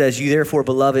 Peter says, you therefore,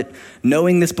 beloved,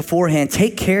 knowing this beforehand,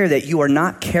 take care that you are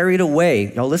not carried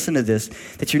away. Y'all listen to this,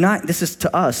 that you're not, this is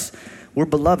to us, we're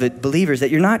beloved believers,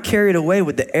 that you're not carried away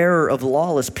with the error of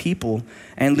lawless people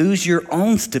and lose your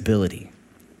own stability.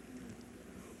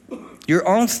 Your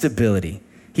own stability.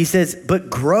 He says, but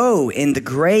grow in the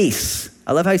grace.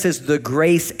 I love how he says the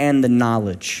grace and the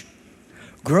knowledge.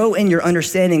 Grow in your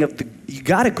understanding of you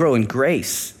gotta grow in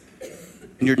grace.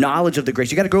 In your knowledge of the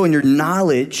grace. You gotta grow in your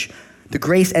knowledge, the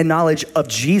grace and knowledge of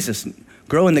Jesus.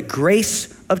 Grow in the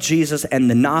grace of Jesus and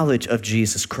the knowledge of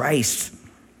Jesus Christ.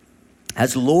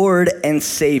 As Lord and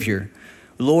Savior.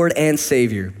 Lord and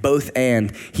Savior, both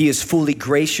and. He is fully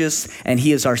gracious and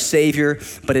he is our Savior,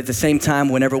 but at the same time,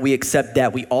 whenever we accept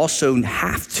that, we also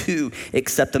have to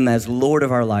accept him as Lord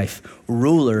of our life,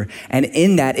 ruler. And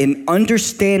in that, in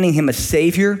understanding him as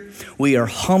Savior, we are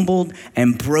humbled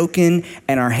and broken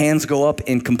and our hands go up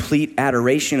in complete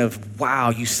adoration of,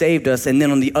 wow, you saved us. And then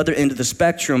on the other end of the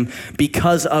spectrum,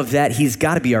 because of that, he's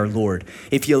gotta be our Lord.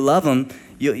 If you love him,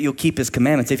 you'll keep his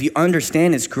commandments. If you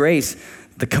understand his grace,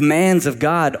 the commands of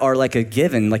God are like a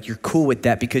given, like you're cool with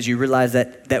that because you realize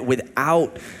that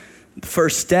without the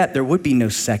first step, there would be no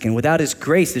second. Without his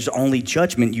grace, there's only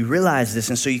judgment. You realize this,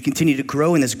 and so you continue to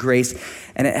grow in this grace,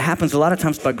 and it happens a lot of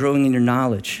times by growing in your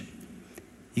knowledge.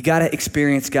 You gotta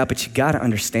experience God, but you gotta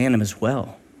understand him as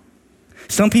well.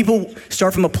 Some people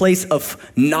start from a place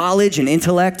of knowledge and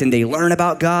intellect and they learn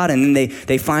about God and then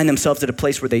they find themselves at a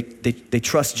place where they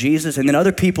trust Jesus. And then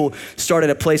other people start at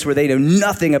a place where they know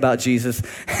nothing about Jesus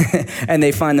and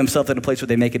they find themselves at a place where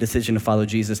they make a decision to follow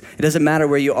Jesus. It doesn't matter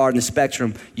where you are in the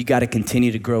spectrum, you got to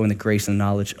continue to grow in the grace and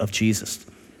knowledge of Jesus.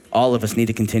 All of us need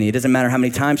to continue. It doesn't matter how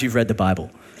many times you've read the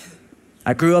Bible.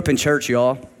 I grew up in church,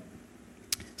 y'all.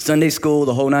 Sunday school,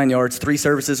 the whole 9 yards, 3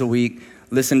 services a week,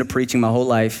 listened to preaching my whole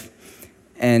life.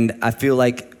 And I feel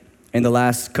like in the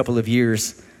last couple of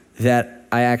years that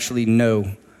I actually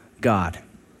know God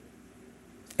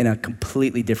in a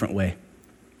completely different way.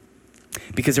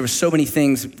 Because there were so many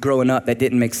things growing up that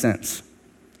didn't make sense.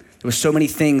 There were so many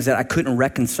things that I couldn't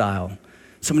reconcile.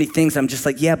 So many things I'm just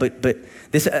like, yeah, but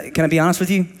this, can I be honest with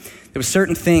you? There were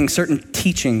certain things, certain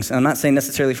teachings, and I'm not saying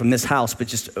necessarily from this house, but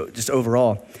just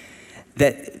overall,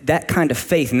 that kind of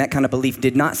faith and that kind of belief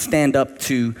did not stand up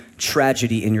to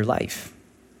tragedy in your life.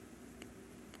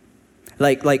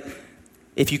 Like,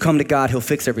 if you come to God, he'll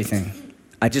fix everything.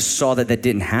 I just saw that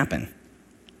didn't happen.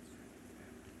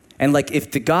 And like,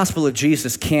 if the gospel of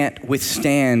Jesus can't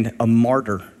withstand a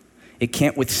martyr, it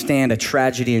can't withstand a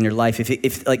tragedy in your life,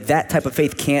 if like that type of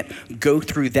faith can't go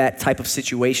through that type of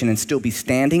situation and still be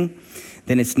standing,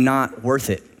 then it's not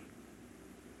worth it.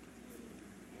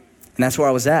 And that's where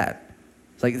I was at.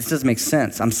 It's like, this doesn't make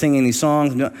sense. I'm singing these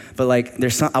songs, but like,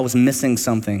 I was missing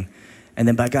something. And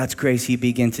then by God's grace, he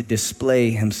began to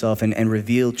display himself and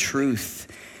reveal truth.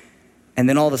 And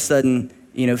then all of a sudden,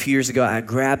 a few years ago, I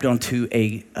grabbed onto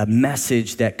a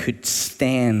message that could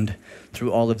stand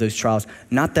through all of those trials.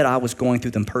 Not that I was going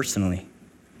through them personally.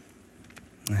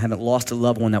 I haven't lost a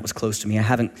loved one that was close to me. I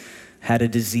haven't had a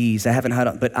disease.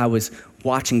 But I was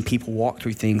watching people walk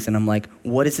through things, and I'm like,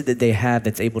 what is it that they have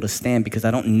that's able to stand? Because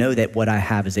I don't know that what I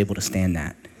have is able to stand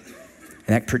that.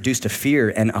 And that produced a fear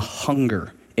and a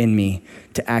hunger in me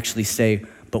to actually say,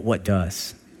 but what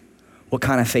does? What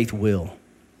kind of faith will?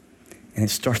 And it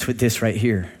starts with this right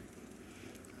here.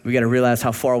 We got to realize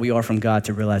how far we are from God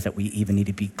to realize that we even need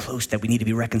to be close, that we need to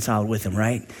be reconciled with him,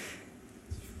 right?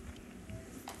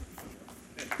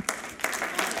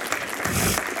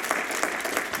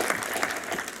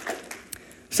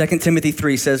 Second Timothy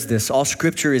 3 says this, all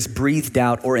scripture is breathed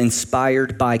out or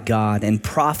inspired by God and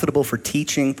profitable for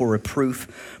teaching, for reproof,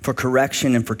 for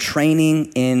correction, and for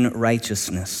training in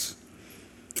righteousness.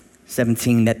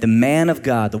 17, that the man of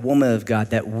God, the woman of God,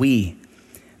 that we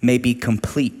may be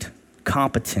complete,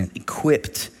 competent,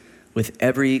 equipped with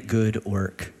every good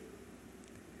work.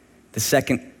 The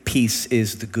second piece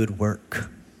is the good work.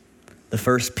 The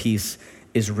first piece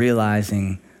is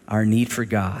realizing our need for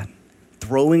God,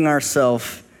 throwing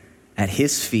ourselves at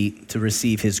his feet to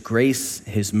receive his grace,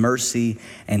 his mercy,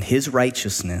 and his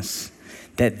righteousness,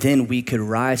 that then we could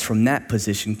rise from that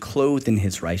position clothed in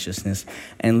his righteousness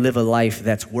and live a life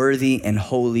that's worthy and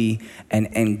holy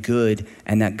and good,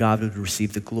 and that God would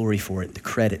receive the glory for it, the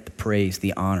credit, the praise,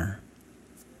 the honor.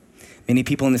 Many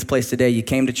people in this place today, you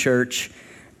came to church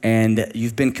and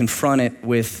you've been confronted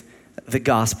with the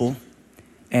gospel,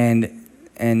 and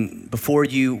before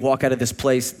you walk out of this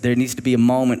place, there needs to be a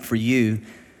moment for you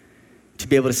to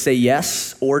be able to say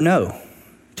yes or no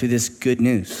to this good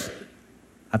news.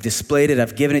 I've displayed it,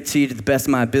 I've given it to you to the best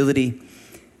of my ability,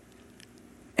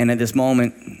 and at this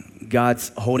moment,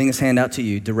 God's holding his hand out to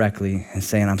you directly and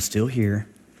saying, I'm still here,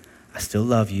 I still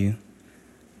love you,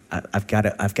 I've got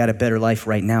a better life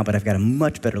right now, but I've got a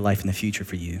much better life in the future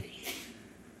for you.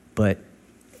 But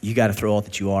you got to throw all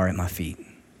that you are at my feet.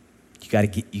 You got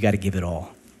to give it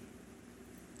all.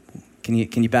 Can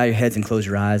you bow your heads and close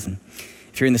your eyes? And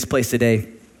if you're in this place today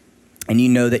and you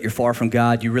know that you're far from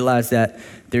God, you realize that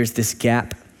there's this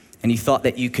gap, and you thought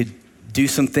that you could do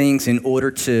some things in order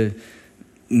to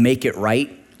make it right.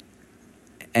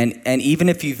 And even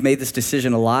if you've made this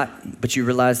decision a lot, but you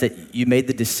realize that you made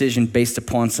the decision based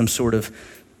upon some sort of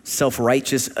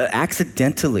self-righteous,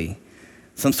 accidentally,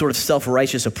 some sort of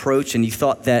self-righteous approach, and you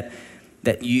thought that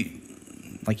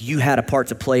you had a part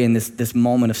to play in this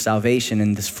moment of salvation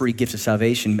and this free gift of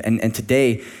salvation. And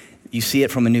today, you see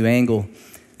it from a new angle.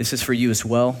 This is for you as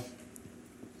well.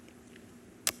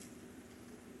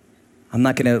 I'm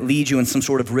not gonna lead you in some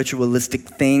sort of ritualistic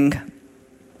thing.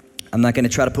 I'm not gonna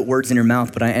try to put words in your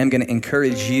mouth, but I am gonna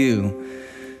encourage you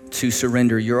to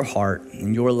surrender your heart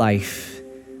and your life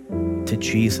to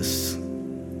Jesus,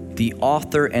 the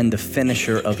author and the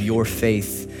finisher of your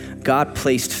faith. God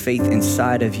placed faith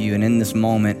inside of you, and in this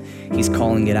moment, he's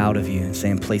calling it out of you and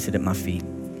saying, place it at my feet.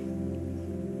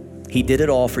 He did it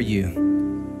all for you.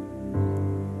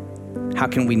 How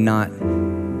can we not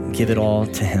give it all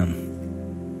to him?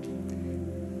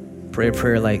 Pray a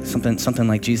prayer like something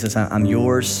like, Jesus, I'm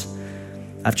yours.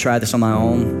 I've tried this on my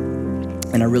own,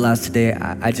 and I realize today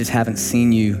I just haven't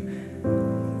seen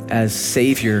you as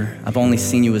Savior. I've only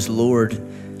seen you as Lord,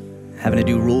 having to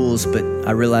do rules, but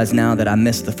I realize now that I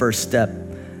missed the first step.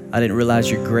 I didn't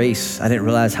realize your grace. I didn't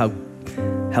realize how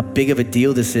big of a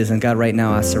deal this is, and God, right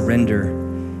now I surrender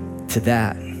to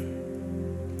that.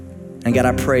 And God,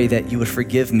 I pray that you would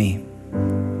forgive me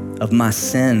of my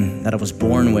sin that I was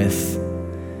born with,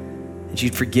 that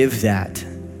you'd forgive that,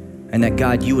 and that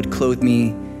God, you would clothe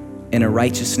me in a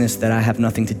righteousness that I have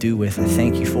nothing to do with. I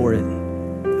thank you for it.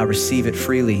 I receive it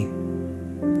freely.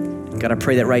 God, I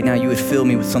pray that right now you would fill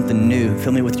me with something new.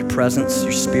 Fill me with your presence,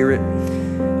 your spirit,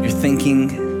 your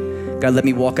thinking. God, let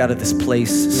me walk out of this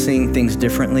place seeing things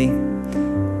differently.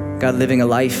 God, living a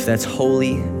life that's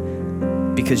holy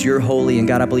because you're holy. And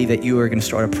God, I believe that you are gonna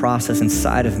start a process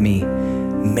inside of me,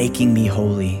 making me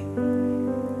holy.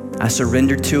 I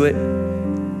surrender to it.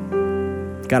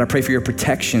 God, I pray for your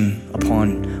protection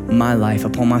upon my life,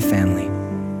 upon my family.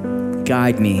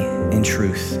 Guide me in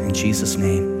truth, in Jesus'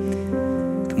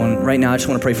 name. Come on, right now I just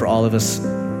wanna pray for all of us,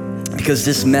 because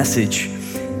this message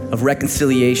of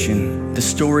reconciliation, the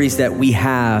stories that we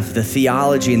have, the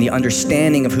theology and the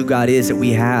understanding of who God is that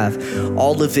we have,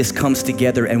 all of this comes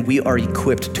together and we are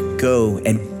equipped to go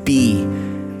and be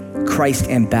Christ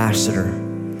ambassador.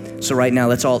 So right now,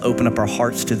 let's all open up our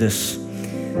hearts to this.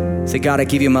 Say, God, I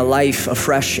give you my life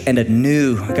afresh and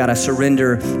anew. God, I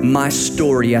surrender my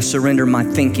story. I surrender my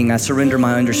thinking. I surrender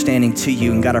my understanding to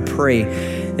you. And God, I pray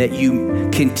that you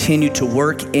continue to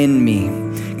work in me,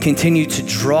 continue to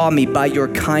draw me by your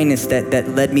kindness that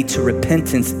led me to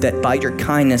repentance, that by your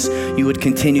kindness you would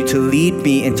continue to lead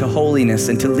me into holiness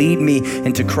and to lead me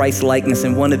into Christ likeness.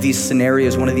 And one of these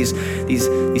scenarios, one of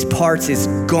these parts is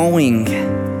going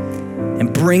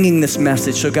and bringing this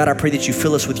message. So God, I pray that you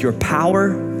fill us with your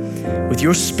power, with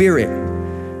your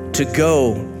spirit to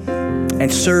go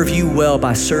and serve you well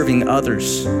by serving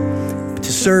others,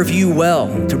 to serve you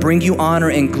well, to bring you honor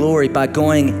and glory by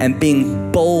going and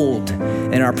being bold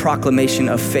in our proclamation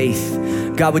of faith.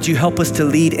 God, would you help us to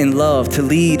lead in love, to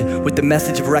lead with the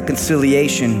message of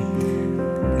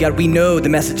reconciliation. God, we know the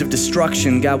message of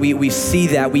destruction. God, we see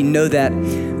that, we know that,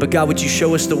 but God, would you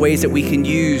show us the ways that we can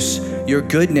use your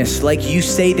goodness, like you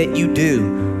say that you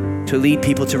do, to lead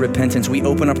people to repentance. We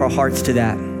open up our hearts to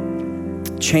that.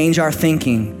 Change our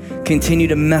thinking. Continue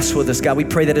to mess with us. God, we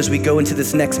pray that as we go into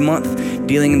this next month,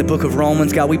 dealing in the book of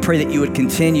Romans, God, we pray that you would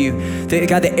continue.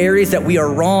 God, the areas that we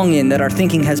are wrong in, that our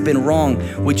thinking has been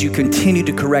wrong, would you continue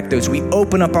to correct those? We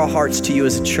open up our hearts to you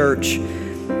as a church.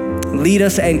 Lead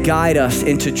us and guide us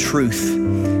into truth.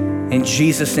 In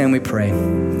Jesus' name we pray.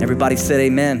 Everybody said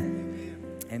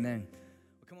amen. Amen.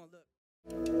 Well, come on, look.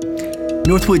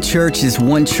 Northwood Church is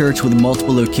one church with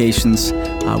multiple locations.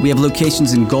 We have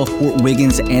locations in Gulfport,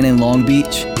 Wiggins, and in Long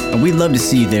Beach, and we'd love to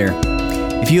see you there.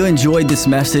 If you enjoyed this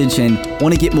message and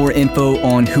want to get more info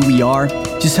on who we are,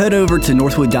 just head over to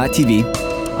northwood.tv.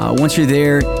 Once you're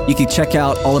there, you can check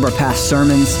out all of our past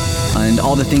sermons and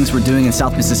all the things we're doing in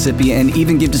South Mississippi, and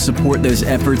even give to support those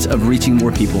efforts of reaching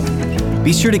more people.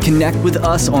 Be sure to connect with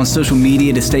us on social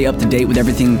media to stay up to date with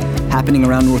everything happening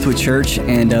around Northwood Church.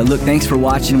 And look, thanks for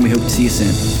watching. We hope to see you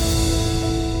soon.